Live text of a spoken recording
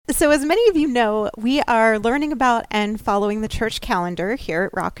So as many of you know, we are learning about and following the church calendar here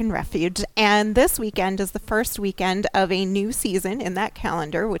at Rock and Refuge, and this weekend is the first weekend of a new season in that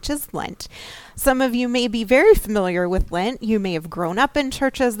calendar, which is Lent. Some of you may be very familiar with Lent. You may have grown up in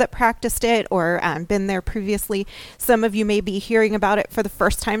churches that practiced it or been there previously. Some of you may be hearing about it for the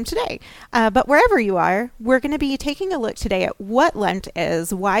first time today. But wherever you are, we're going to be taking a look today at what Lent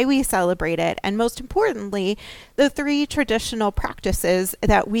is, why we celebrate it, and most importantly, the 3 traditional practices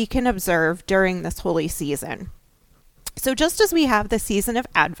that we can observe during this holy season. So just as we have the season of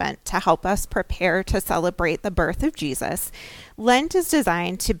Advent to help us prepare to celebrate the birth of Jesus, Lent is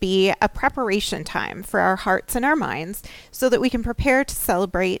designed to be a preparation time for our hearts and our minds so that we can prepare to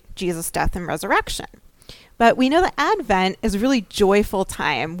celebrate Jesus' death and resurrection. But we know that Advent is a really joyful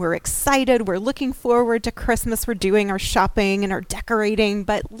time. We're excited. We're looking forward to Christmas. We're doing our shopping and our decorating.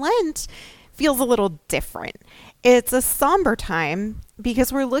 But Lent feels a little different. It's a somber time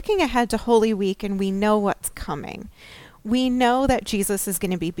because we're looking ahead to Holy Week and we know what's coming. We know that Jesus is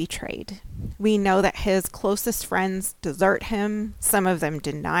going to be betrayed. We know that his closest friends desert him. Some of them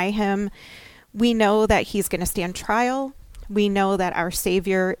deny him. We know that he's going to stand trial. We know that our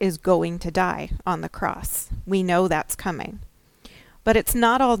Savior is going to die on the cross. We know that's coming. But it's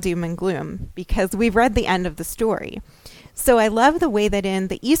not all doom and gloom because we've read the end of the story. So I love the way that in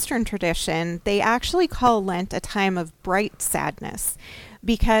the Eastern tradition, they actually call Lent a time of bright sadness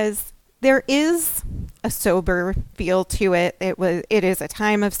because there is a sober feel to it. It is a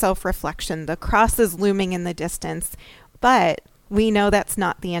time of self-reflection. The cross is looming in the distance, but we know that's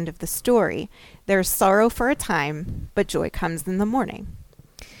not the end of the story. There's sorrow for a time, but joy comes in the morning.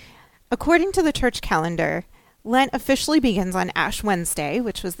 According to the church calendar, Lent officially begins on Ash Wednesday,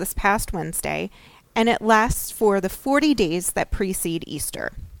 which was this past Wednesday, and it lasts for the 40 days that precede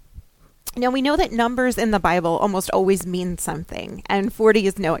Easter. Now, we know that numbers in the Bible almost always mean something, and 40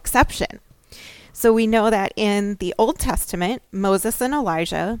 is no exception. So we know that in the Old Testament, Moses and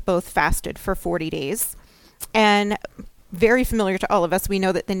Elijah both fasted for 40 days. And very familiar to all of us, we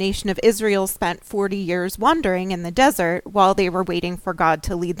know that the nation of Israel spent 40 years wandering in the desert while they were waiting for God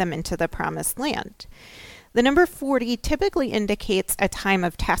to lead them into the promised land. The number 40 typically indicates a time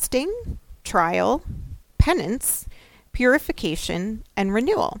of testing, trial, penance, purification, and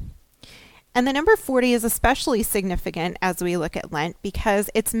renewal. And the number 40 is especially significant as we look at Lent because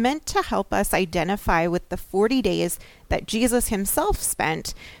it's meant to help us identify with the 40 days that Jesus himself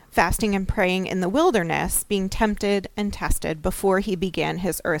spent fasting and praying in the wilderness, being tempted and tested before he began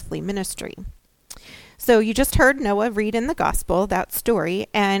his earthly ministry. So you just heard Noah read in the gospel that story,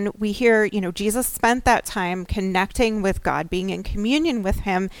 and we hear, Jesus spent that time connecting with God, being in communion with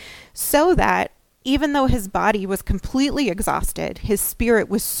him, so that even though his body was completely exhausted, his spirit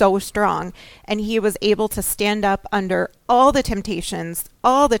was so strong, and he was able to stand up under all the temptations,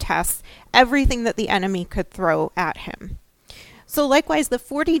 all the tests, everything that the enemy could throw at him. So likewise, the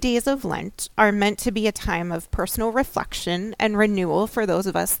 40 days of Lent are meant to be a time of personal reflection and renewal for those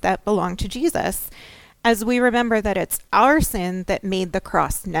of us that belong to Jesus, as we remember that it's our sin that made the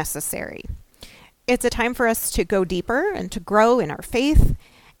cross necessary. It's a time for us to go deeper and to grow in our faith,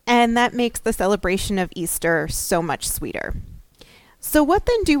 and that makes the celebration of Easter so much sweeter. So what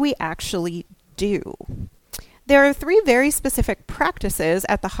then do we actually do? There are 3 very specific practices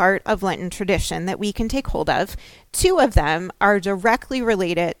at the heart of Lenten tradition that we can take hold of. 2 of them are directly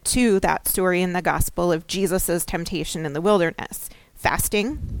related to that story in the gospel of Jesus' temptation in the wilderness: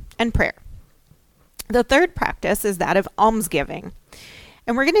 fasting and prayer. The 3rd practice is that of almsgiving.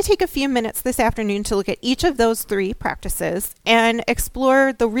 And we're going to take a few minutes this afternoon to look at each of those 3 practices and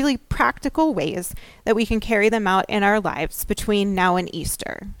explore the really practical ways that we can carry them out in our lives between now and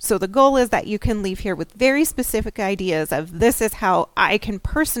Easter. So the goal is that you can leave here with very specific ideas of this is how I can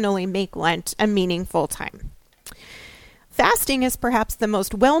personally make Lent a meaningful time. Fasting is perhaps the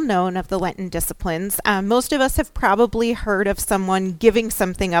most well-known of the Lenten disciplines. Most of us have probably heard of someone giving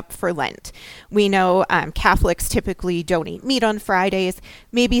something up for Lent. We know Catholics typically don't eat meat on Fridays.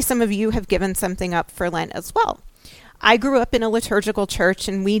 Maybe some of you have given something up for Lent as well. I grew up in a liturgical church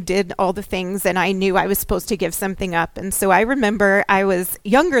and we did all the things and I knew I was supposed to give something up. And so I remember I was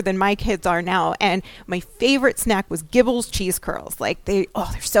younger than my kids are now, and my favorite snack was Gibble's cheese curls. They're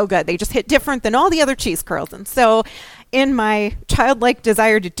so good. They just hit different than all the other cheese curls. And so in my childlike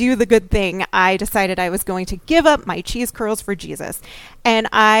desire to do the good thing, I decided I was going to give up my cheese curls for Jesus. And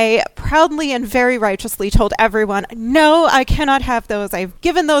I proudly and very righteously told everyone, no, I cannot have those. I've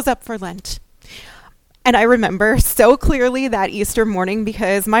given those up for Lent. And I remember so clearly that Easter morning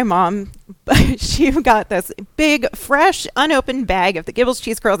because my mom, she got this big, fresh, unopened bag of the Gibbles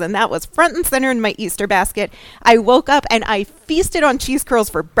cheese curls, and that was front and center in my Easter basket. I woke up and I feasted on cheese curls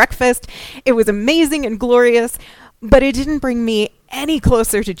for breakfast. It was amazing and glorious, but it didn't bring me any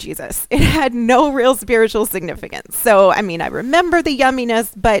closer to Jesus. It had no real spiritual significance. So, I mean, I remember the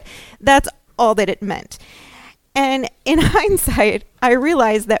yumminess, but that's all that it meant. And in hindsight, I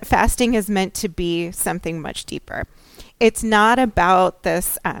realized that fasting is meant to be something much deeper. It's not about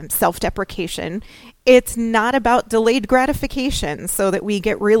this self-deprecation. It's not about delayed gratification so that we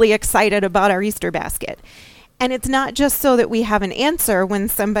get really excited about our Easter basket. And it's not just so that we have an answer when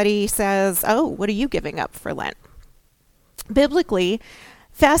somebody says, "Oh, what are you giving up for Lent?" Biblically,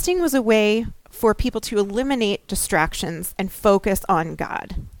 fasting was a way for people to eliminate distractions and focus on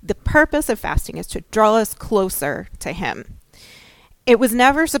God. The purpose of fasting is to draw us closer to Him. It was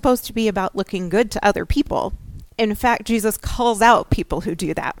never supposed to be about looking good to other people. In fact, Jesus calls out people who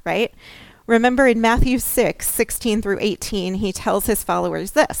do that, right? Remember in Matthew 6:16 through 18, He tells His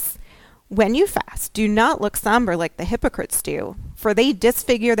followers this: "When you fast, do not look somber like the hypocrites do, for they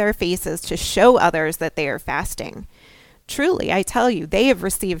disfigure their faces to show others that they are fasting. Truly, I tell you, they have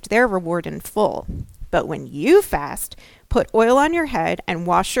received their reward in full. But when you fast, put oil on your head and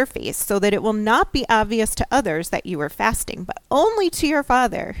wash your face so that it will not be obvious to others that you are fasting, but only to your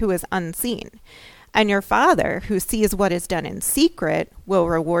Father who is unseen. And your Father who sees what is done in secret will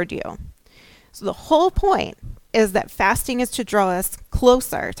reward you." So the whole point is that fasting is to draw us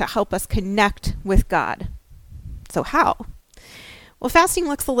closer, to help us connect with God. So how? Well, fasting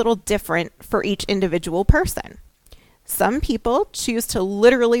looks a little different for each individual person. Some people choose to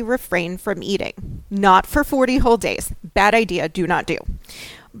literally refrain from eating, not for 40 whole days. Bad idea, do not do.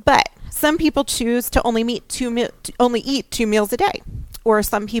 But some people choose to only eat 2 meals a day. Or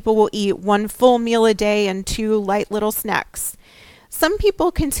some people will eat 1 full meal a day and 2 light little snacks. Some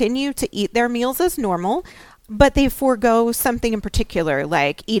people continue to eat their meals as normal, but they forego something in particular,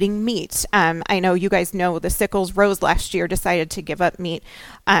 like eating meat. I know you guys know the Sickles Rose last year decided to give up meat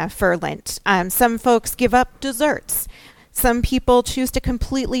for Lent. Some folks give up desserts. Some people choose to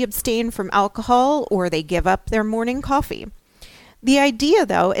completely abstain from alcohol, or they give up their morning coffee. The idea,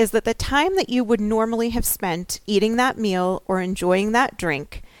 though, is that the time that you would normally have spent eating that meal or enjoying that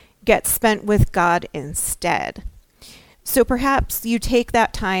drink gets spent with God instead. So perhaps you take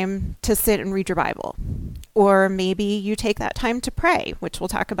that time to sit and read your Bible. Or maybe you take that time to pray, which we'll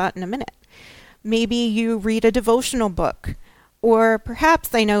talk about in a minute. Maybe you read a devotional book. Or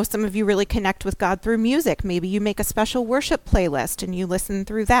perhaps, I know some of you really connect with God through music. Maybe you make a special worship playlist and you listen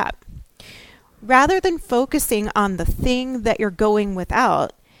through that. Rather than focusing on the thing that you're going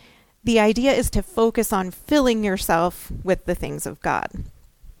without, the idea is to focus on filling yourself with the things of God.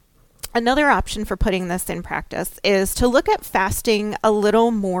 Another option for putting this in practice is to look at fasting a little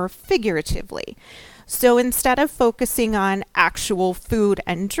more figuratively. So instead of focusing on actual food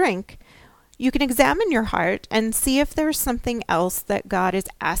and drink, you can examine your heart and see if there's something else that God is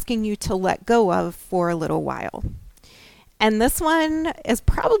asking you to let go of for a little while. And this one is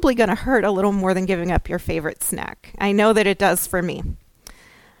probably going to hurt a little more than giving up your favorite snack. I know that it does for me.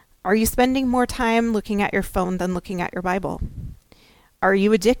 Are you spending more time looking at your phone than looking at your Bible? Are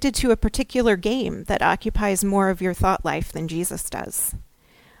you addicted to a particular game that occupies more of your thought life than Jesus does?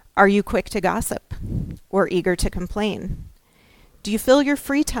 Are you quick to gossip or eager to complain? Do you fill your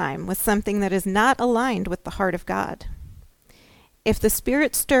free time with something that is not aligned with the heart of God? If the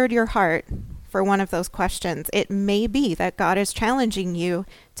Spirit stirred your heart for one of those questions, it may be that God is challenging you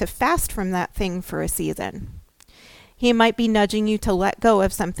to fast from that thing for a season. He might be nudging you to let go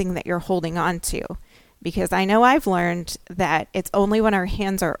of something that you're holding on to, because I know I've learned that it's only when our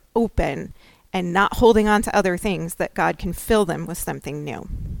hands are open and not holding on to other things that God can fill them with something new.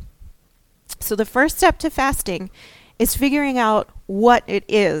 So the first step to fasting is figuring out what it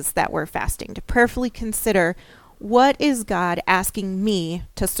is that we're fasting, to prayerfully consider, what is God asking me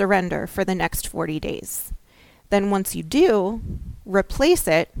to surrender for the next 40 days? Then once you do, replace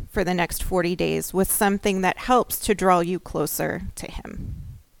it for the next 40 days with something that helps to draw you closer to Him.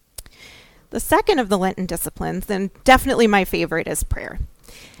 The second of the Lenten disciplines, and definitely my favorite, is prayer.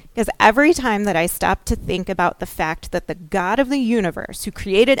 Because every time that I stop to think about the fact that the God of the universe, who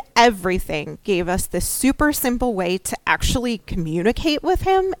created everything, gave us this super simple way to actually communicate with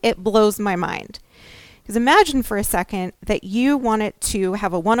Him, it blows my mind. Because imagine for a second that you wanted to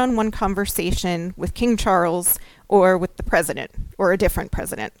have a one-on-one conversation with King Charles or with the president or a different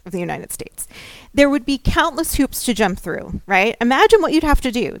president of the United States. There would be countless hoops to jump through, right? Imagine what you'd have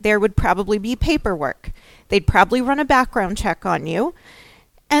to do. There would probably be paperwork. They'd probably run a background check on you.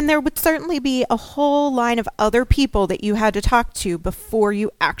 And there would certainly be a whole line of other people that you had to talk to before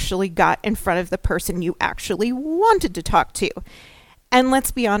you actually got in front of the person you actually wanted to talk to. And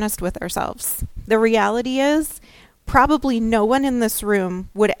let's be honest with ourselves. The reality is, probably no one in this room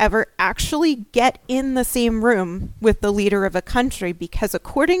would ever actually get in the same room with the leader of a country, because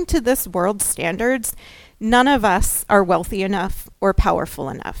according to this world's standards, none of us are wealthy enough or powerful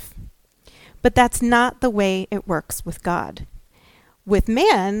enough. But that's not the way it works with God. With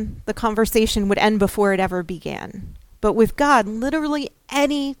man, the conversation would end before it ever began. But with God, literally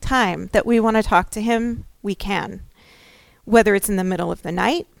any time that we want to talk to him, we can. Whether it's in the middle of the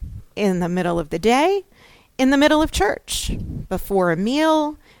night, in the middle of the day, in the middle of church, before a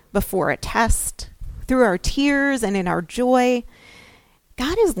meal, before a test, through our tears and in our joy.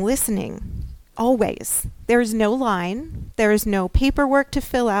 God is listening, always. There's no line. There is no paperwork to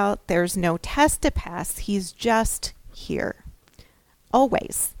fill out. There's no test to pass. He's just here.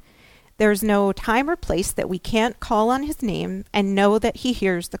 Always. There's no time or place that we can't call on his name and know that he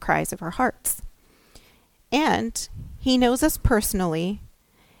hears the cries of our hearts. And he knows us personally.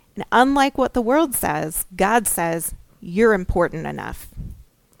 And unlike what the world says, God says, you're important enough.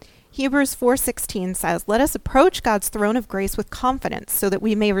 Hebrews 4:16 says, let us approach God's throne of grace with confidence so that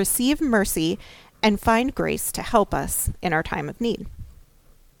we may receive mercy and find grace to help us in our time of need.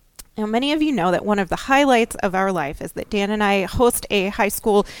 Now, many of you know that one of the highlights of our life is that Dan and I host a high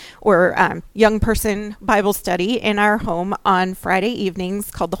school or young person Bible study in our home on Friday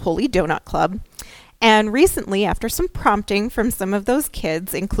evenings called the Holy Donut Club. And recently, after some prompting from some of those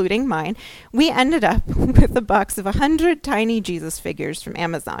kids, including mine, we ended up with a box of 100 tiny Jesus figures from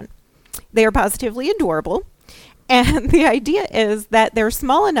Amazon. They are positively adorable. And the idea is that they're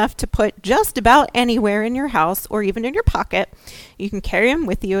small enough to put just about anywhere in your house or even in your pocket. You can carry him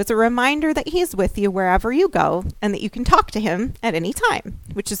with you as a reminder that he's with you wherever you go and that you can talk to him at any time,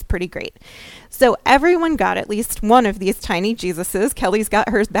 which is pretty great. So everyone got at least one of these tiny Jesuses. Kelly's got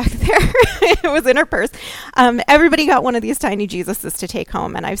hers back there. It was in her purse. Everybody got one of these tiny Jesuses to take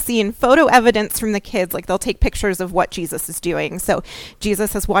home. And I've seen photo evidence from the kids, like they'll take pictures of what Jesus is doing. So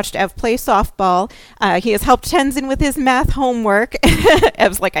Jesus has watched Ev play softball. He has helped Tenzin with his math homework.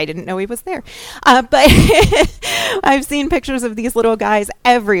 Ev's like, I didn't know he was there. But I've seen pictures of these little guys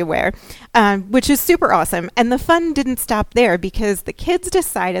everywhere, which is super awesome. And the fun didn't stop there, because the kids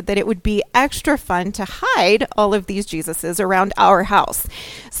decided that it would be extra fun to hide all of these Jesuses around our house.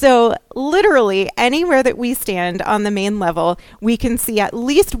 So literally anywhere that we stand on the main level, we can see at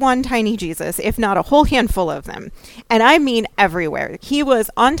least one tiny Jesus, if not a whole handful of them. And I mean everywhere. He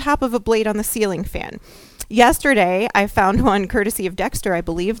was on top of a blade on the ceiling fan. Yesterday, I found one, courtesy of Dexter, I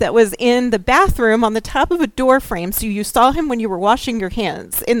believe, that was in the bathroom on the top of a door frame. So you saw him when you were washing your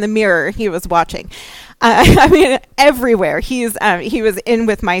hands in the mirror. He was watching. I mean, everywhere. He was in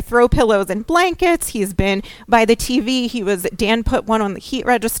with my throw pillows and blankets. He's been by the TV. Dan put one on the heat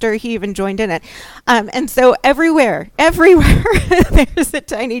register. He even joined in it. And so everywhere, there's a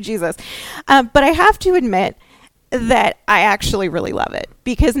tiny Jesus. But I have to admit that I actually really love it,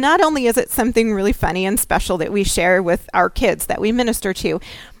 because not only is it something really funny and special that we share with our kids that we minister to,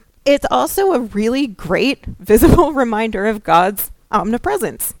 it's also a really great visible reminder of God's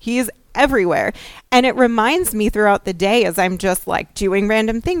omnipresence. He's everywhere. And it reminds me throughout the day as I'm just like doing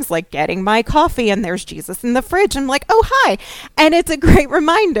random things like getting my coffee and there's Jesus in the fridge. I'm like, oh, hi. And it's a great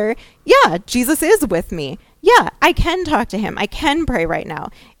reminder. Yeah, Jesus is with me. Yeah, I can talk to him. I can pray right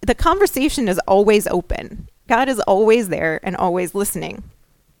now. The conversation is always open. God is always there and always listening.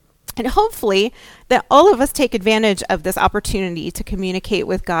 And hopefully that all of us take advantage of this opportunity to communicate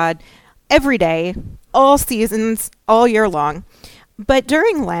with God every day, all seasons, all year long. But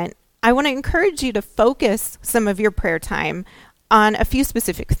during Lent, I want to encourage you to focus some of your prayer time on a few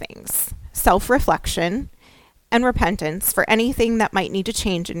specific things: self-reflection and repentance for anything that might need to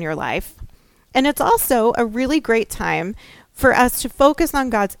change in your life. And it's also a really great time for us to focus on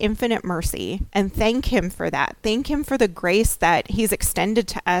God's infinite mercy and thank him for that. Thank him for the grace that he's extended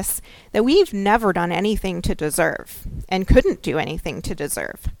to us that we've never done anything to deserve and couldn't do anything to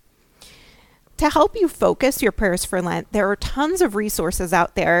deserve. To help you focus your prayers for Lent, there are tons of resources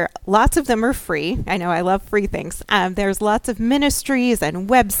out there. Lots of them are free. I know I love free things. There's lots of ministries and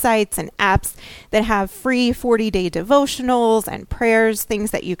websites and apps that have free 40-day devotionals and prayers,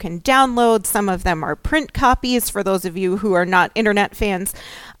 things that you can download. Some of them are print copies for those of you who are not internet fans.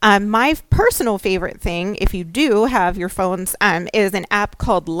 My personal favorite thing, if you do have your phones, is an app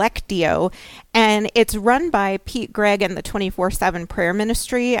called Lectio, and it's run by Pete Greig and the 24/7 Prayer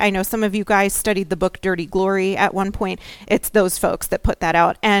Ministry. I know some of you guys studied the book Dirty Glory at one point. It's those folks that put that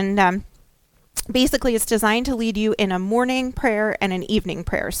out. And Basically, it's designed to lead you in a morning prayer and an evening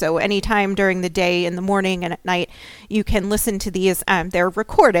prayer. So anytime during the day, in the morning and at night, you can listen to these. They're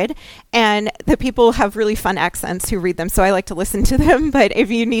recorded, and the people have really fun accents who read them. So I like to listen to them. But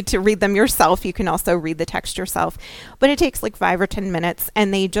if you need to read them yourself, you can also read the text yourself. But it takes like 5 or 10 minutes,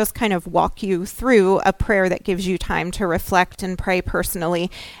 and they just kind of walk you through a prayer that gives you time to reflect and pray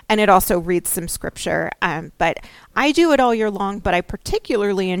personally. And it also reads some scripture. But I do it all year long, but I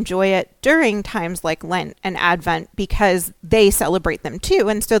particularly enjoy it during times like Lent and Advent because they celebrate them too.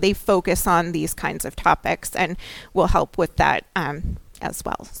 And so they focus on these kinds of topics and will help with that as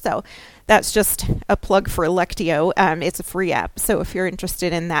well. So that's just a plug for Lectio. It's a free app. So if you're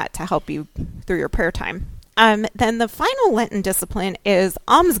interested in that to help you through your prayer time. Then the final Lenten discipline is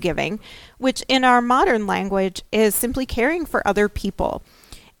almsgiving, which in our modern language is simply caring for other people.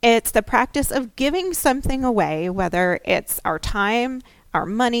 It's the practice of giving something away, whether it's our time, our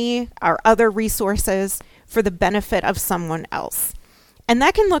money, our other resources, for the benefit of someone else. And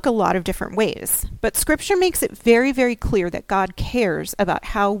that can look a lot of different ways. But Scripture makes it very, very clear that God cares about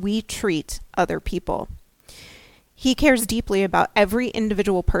how we treat other people. He cares deeply about every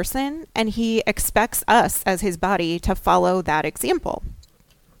individual person, and he expects us as his body to follow that example.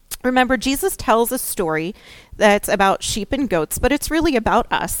 Remember, Jesus tells a story that's about sheep and goats, but it's really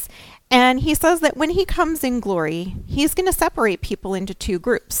about us. And he says that when he comes in glory, he's going to separate people into 2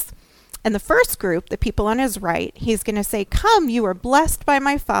 groups. And the first group, the people on his right, he's going to say, "Come, you are blessed by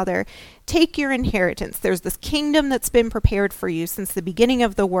my Father. Take your inheritance. There's this kingdom that's been prepared for you since the beginning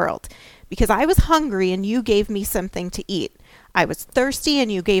of the world. Because I was hungry and you gave me something to eat. I was thirsty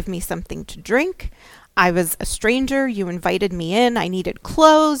and you gave me something to drink. I was a stranger, you invited me in. I needed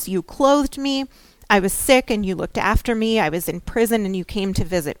clothes, you clothed me. I was sick and you looked after me. I was in prison and you came to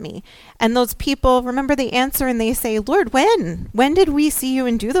visit me." And those people, remember, they answer and they say, "Lord, when? When did we see you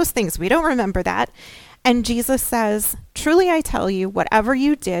and do those things? We don't remember that." And Jesus says, "Truly I tell you, whatever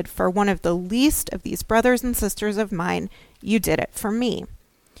you did for one of the least of these brothers and sisters of mine, you did it for me."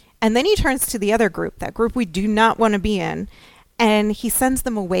 And then he turns to the other group, that group we do not want to be in, and he sends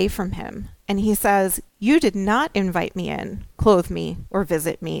them away from him. And he says, "You did not invite me in, clothe me, or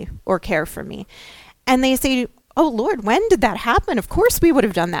visit me, or care for me." And they say, "Oh Lord, when did that happen? Of course we would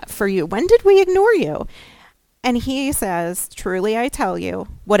have done that for you. When did we ignore you?" And he says, "Truly I tell you,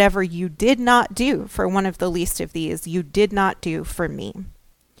 whatever you did not do for one of the least of these, you did not do for me."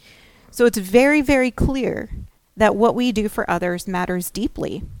 So it's very, very clear that what we do for others matters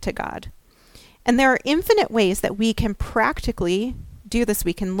deeply to God. And there are infinite ways that we can practically do this.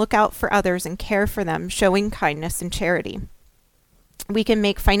 We can look out for others and care for them, showing kindness and charity. We can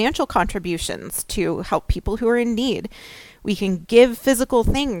make financial contributions to help people who are in need. We can give physical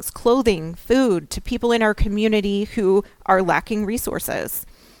things, clothing, food, to people in our community who are lacking resources.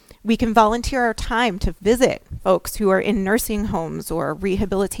 We can volunteer our time to visit folks who are in nursing homes or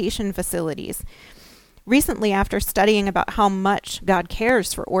rehabilitation facilities. Recently, after studying about how much God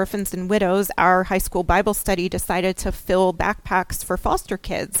cares for orphans and widows, our high school Bible study decided to fill backpacks for foster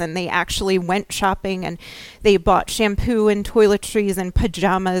kids. And they actually went shopping and they bought shampoo and toiletries and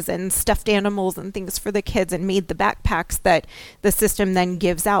pajamas and stuffed animals and things for the kids and made the backpacks that the system then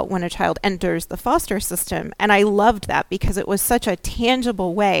gives out when a child enters the foster system. And I loved that because it was such a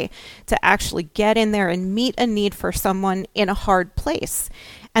tangible way to actually get in there and meet a need for someone in a hard place.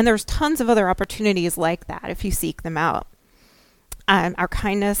 And there's tons of other opportunities like that if you seek them out. Our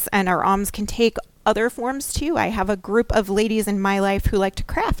kindness and our alms can take other forms too. I have a group of ladies in my life who like to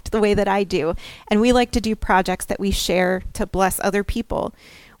craft the way that I do. And we like to do projects that we share to bless other people.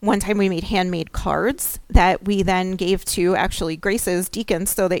 One time we made handmade cards that we then gave to actually Grace's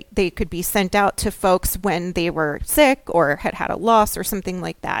deacons so that they could be sent out to folks when they were sick or had had a loss or something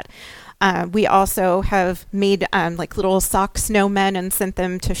like that. We also have made like little sock snowmen and sent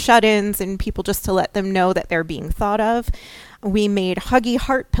them to shut-ins and people just to let them know that they're being thought of. We made Huggy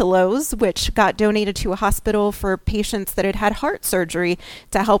heart pillows, which got donated to a hospital for patients that had had heart surgery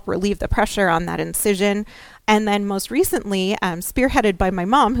to help relieve the pressure on that incision. And then most recently, spearheaded by my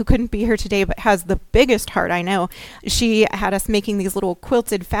mom, who couldn't be here today but has the biggest heart I know, she had us making these little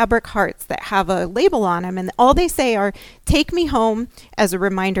quilted fabric hearts that have a label on them. And all they say are, "Take me home as a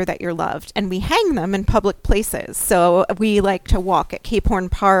reminder that you're loved." And we hang them in public places. So we like to walk at Cape Horn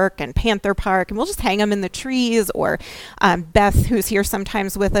Park and Panther Park, and we'll just hang them in the trees. Or Beth, who's here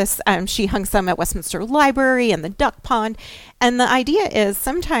sometimes with us, she hung some at Westminster Library and the duck pond. And the idea is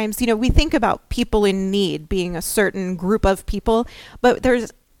sometimes, we think about people in need being a certain group of people, but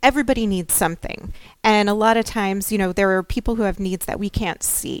there's everybody needs something. And a lot of times, there are people who have needs that we can't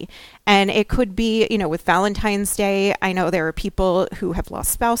see. And it could be, with Valentine's Day, I know there are people who have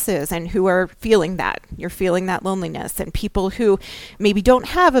lost spouses and who are feeling that. You're feeling that loneliness. And people who maybe don't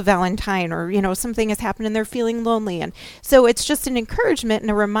have a Valentine, or, something has happened and they're feeling lonely. And so it's just an encouragement and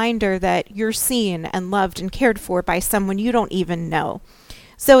a reminder that you're seen and loved and cared for by someone you don't even know.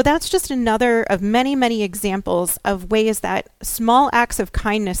 So that's just another of many, many examples of ways that small acts of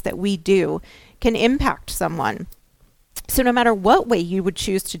kindness that we do can impact someone. So no matter what way you would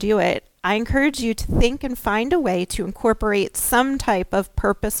choose to do it, I encourage you to think and find a way to incorporate some type of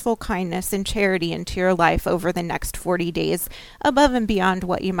purposeful kindness and charity into your life over the next 40 days, above and beyond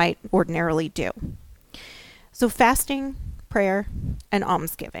what you might ordinarily do. So fasting, prayer, and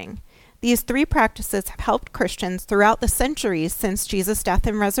almsgiving. These three practices have helped Christians throughout the centuries since Jesus' death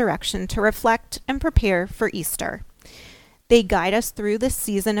and resurrection to reflect and prepare for Easter. They guide us through this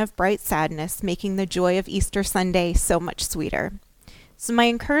season of bright sadness, making the joy of Easter Sunday so much sweeter. So my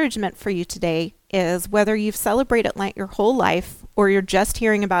encouragement for you today is, whether you've celebrated Lent your whole life or you're just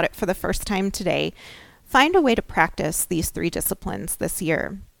hearing about it for the first time today, find a way to practice these three disciplines this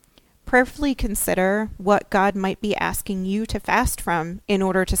year. Prayerfully consider what God might be asking you to fast from in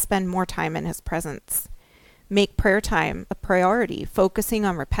order to spend more time in His presence. Make prayer time a priority, focusing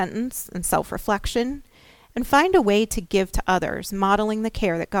on repentance and self-reflection, and find a way to give to others, modeling the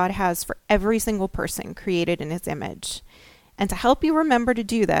care that God has for every single person created in His image. And to help you remember to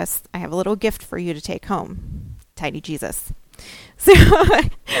do this, I have a little gift for you to take home. Tiny Jesus. So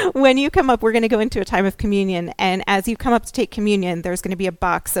when you come up, we're going to go into a time of communion. And as you come up to take communion, there's going to be a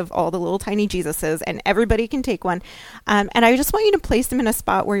box of all the little tiny Jesuses, and everybody can take one. And I just want you to place him in a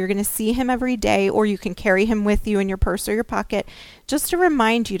spot where you're going to see him every day, or you can carry him with you in your purse or your pocket, just to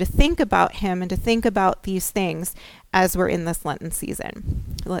remind you to think about him and to think about these things as we're in this Lenten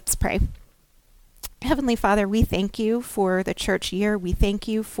season. Let's pray. Heavenly Father, we thank you for the church year. We thank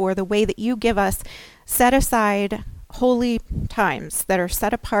you for the way that you give us set aside holy times that are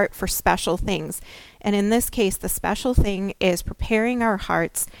set apart for special things. And in this case, the special thing is preparing our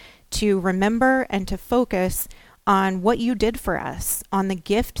hearts to remember and to focus on what you did for us, on the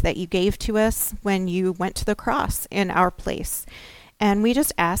gift that you gave to us when you went to the cross in our place. And we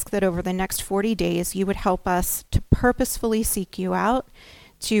just ask that over the next 40 days, you would help us to purposefully seek you out,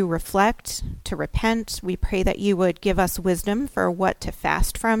 to reflect, to repent. We pray that you would give us wisdom for what to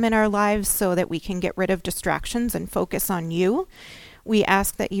fast from in our lives so that we can get rid of distractions and focus on you. We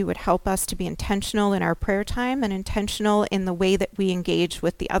ask that you would help us to be intentional in our prayer time and intentional in the way that we engage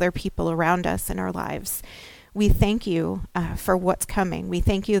with the other people around us in our lives. We thank you for what's coming. We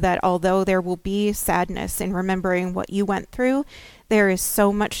thank you that although there will be sadness in remembering what you went through, there is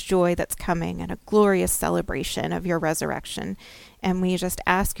so much joy that's coming and a glorious celebration of your resurrection. And we just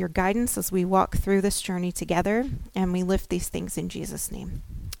ask your guidance as we walk through this journey together, and we lift these things in Jesus' name.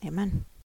 Amen.